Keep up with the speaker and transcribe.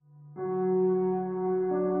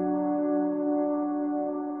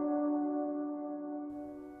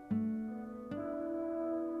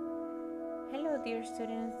dear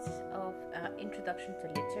students of Introduction to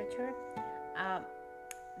Literature. Um,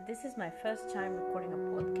 this is my first time recording a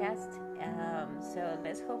podcast, so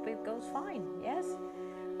let's hope it goes fine. Yes?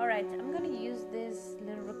 Alright, I'm going to use this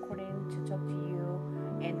little recording to talk to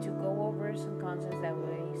you and to go over some concepts that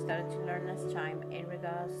we started to learn last time in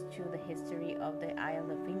regards to the history of the Isle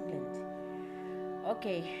of England.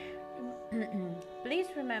 Okay. Please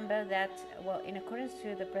remember that, in accordance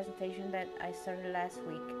to the presentation that I started last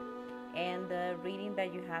week and the reading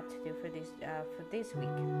that you have to do for this week,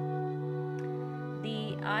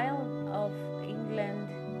 the Isle of England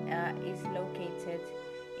is located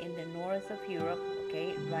in the north of Europe,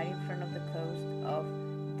 okay, right in front of the coast of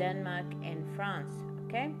Denmark and France,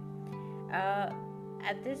 okay.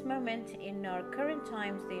 At this moment, in our current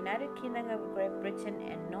times, the United Kingdom of Great Britain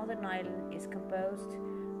and Northern Ireland is composed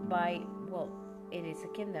by, it is a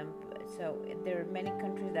kingdom, so there are many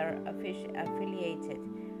countries that are affiliated.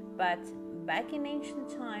 But back in ancient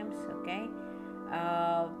times, okay,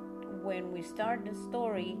 when we start the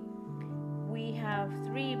story, we have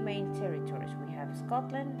three main territories. We have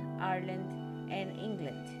Scotland, Ireland, and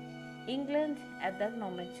England. England at that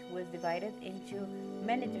moment was divided into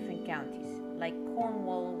many different counties, like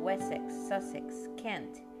Cornwall, Wessex, Sussex,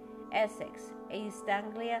 Kent, Essex, East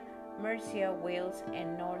Anglia, Mercia, Wales,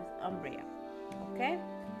 and Northumbria. Okay?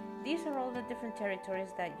 These are all the different territories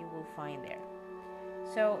that you will find there.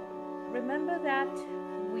 So remember that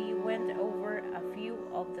we went over a few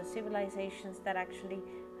of the civilizations that actually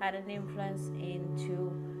had an influence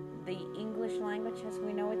into the English language as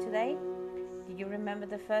we know it today. Do you remember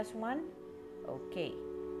the first one? Okay.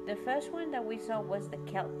 The first one that we saw was the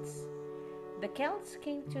Celts. The Celts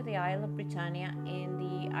came to the Isle of Britannia in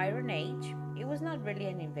the Iron Age. It was not really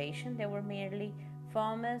an invasion, they were merely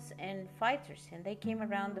farmers and fighters, and they came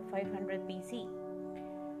around the 500 BC.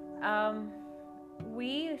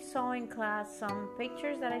 We saw in class some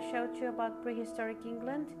pictures that I showed you about prehistoric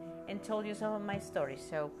England and told you some of my stories,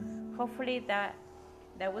 so hopefully that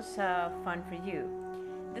was fun for you.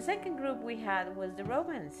 The second group we had was the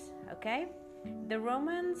Romans, okay? The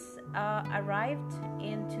Romans arrived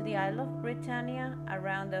into the Isle of Britannia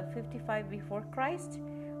around 55 before Christ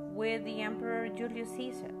with the Emperor Julius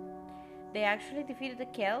Caesar. They actually defeated the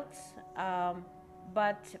Celts,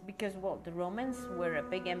 but because the Romans were a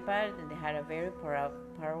big empire and they had a very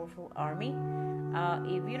powerful army.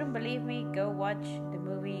 If you don't believe me, go watch the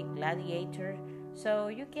movie Gladiator, so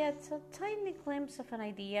you get a tiny glimpse of an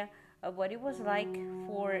idea of what it was like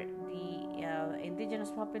for the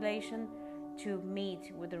indigenous population to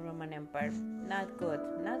meet with the Roman Empire. Not good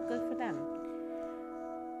for them.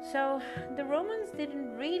 So the Romans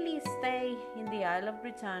didn't really stay in the Isle of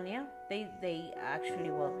Britannia. They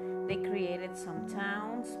actually, they created some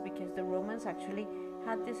towns because the Romans actually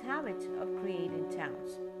had this habit of creating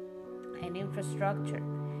towns and infrastructure.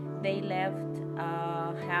 They left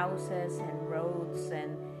houses and roads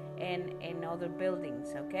and other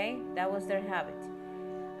buildings, okay? That was their habit.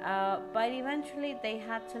 But eventually they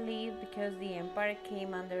had to leave because the empire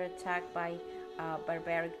came under attack by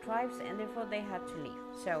barbaric tribes, and therefore they had to leave.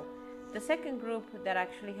 So the second group that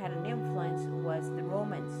actually had an influence was the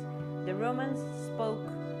Romans. The Romans spoke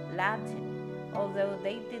Latin, although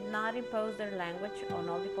they did not impose their language on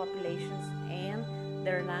all the populations, and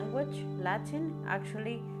their language, Latin,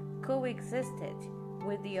 actually coexisted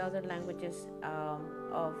with the other languages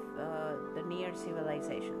of the near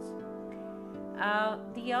civilizations.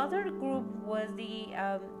 The other group was the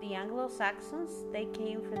Anglo-Saxons. They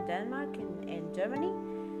came from Denmark and Germany,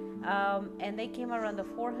 and they came around the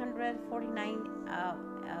 449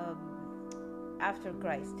 after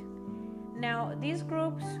Christ. Now, these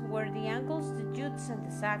groups were the Angles, the Jutes, and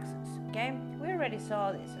the Saxons. Okay, we already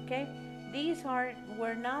saw this. Okay, these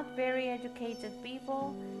were not very educated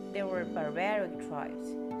people. They were barbaric tribes.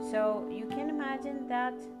 So you can imagine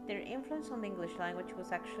that their influence on the English language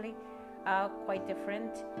was actually quite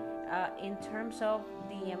different in terms of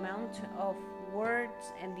the amount of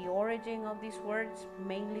words and the origin of these words,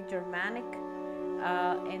 mainly Germanic,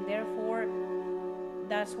 and therefore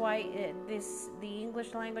that's why the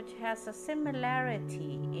English language has a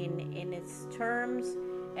similarity in its terms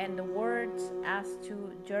and the words as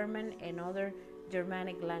to German and other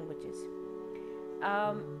Germanic languages.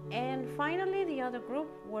 And finally, the other group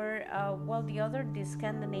were the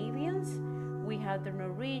Scandinavians. We had the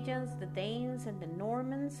Norwegians, the Danes, and the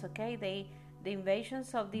Normans. Okay, the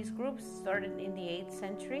invasions of these groups started in the 8th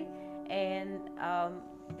century, and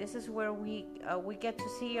this is where we get to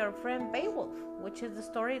see our friend Beowulf, which is the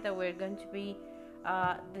story that we're going to be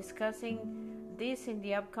discussing this in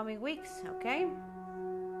the upcoming weeks. Okay,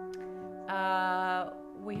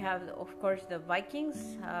 we have, of course, the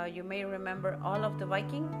Vikings. You may remember all of the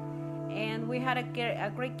Viking. And we had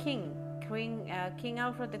a great king, King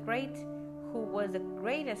Alfred the Great, who was the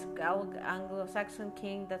greatest Anglo-Saxon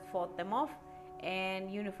king that fought them off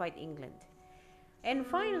and unified England. And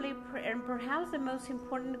finally, and perhaps the most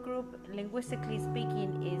important group, linguistically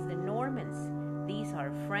speaking, is the Normans. These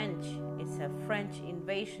are French. It's a French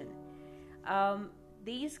invasion.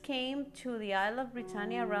 These came to the Isle of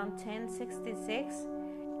Britannia around 1066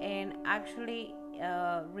 and actually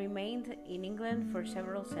remained in England for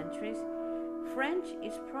several centuries. French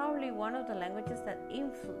is probably one of the languages that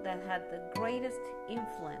had the greatest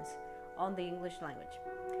influence on the English language,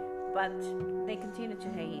 but they continue to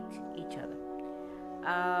hate each other,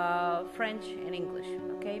 French and English,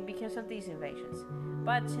 okay, because of these invasions.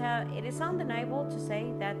 But it is undeniable to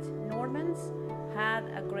say that Normans had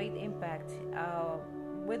a great impact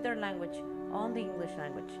with their language on the English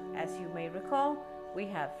language. As you may recall, we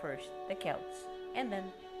have first the Celts, and then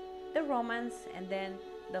the Romans, and then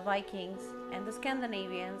the Vikings, and the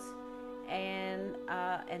Scandinavians, and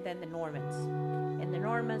then the Normans. And the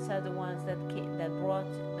Normans are the ones that brought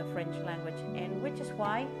the French language, and which is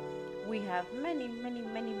why we have many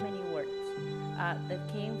words that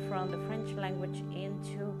came from the French language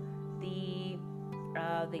into the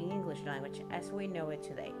English language as we know it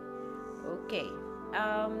today. Okay,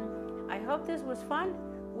 I hope this was fun.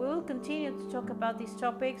 We will continue to talk about these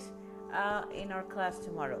topics in our class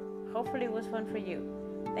tomorrow. Hopefully it was fun for you.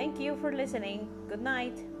 Thank you for listening. Good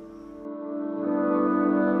night.